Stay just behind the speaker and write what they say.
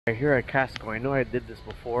Right here at Costco, I know I did this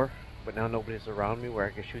before, but now nobody's around me where I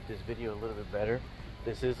can shoot this video a little bit better.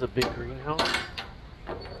 This is a big greenhouse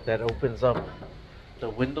that opens up. The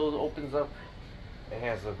window opens up. It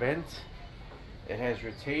has a vent. It has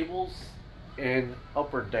your tables and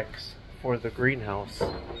upper decks for the greenhouse.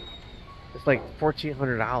 It's like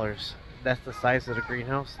 $1,400. That's the size of the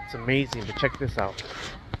greenhouse. It's amazing, but check this out.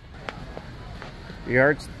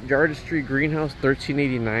 Yardistry greenhouse,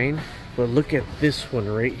 $13.89. But look at this one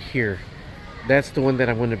right here. That's the one that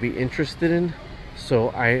I'm going to be interested in. So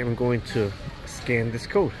I am going to scan this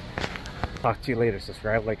code. Talk to you later.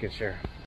 Subscribe, like, and share.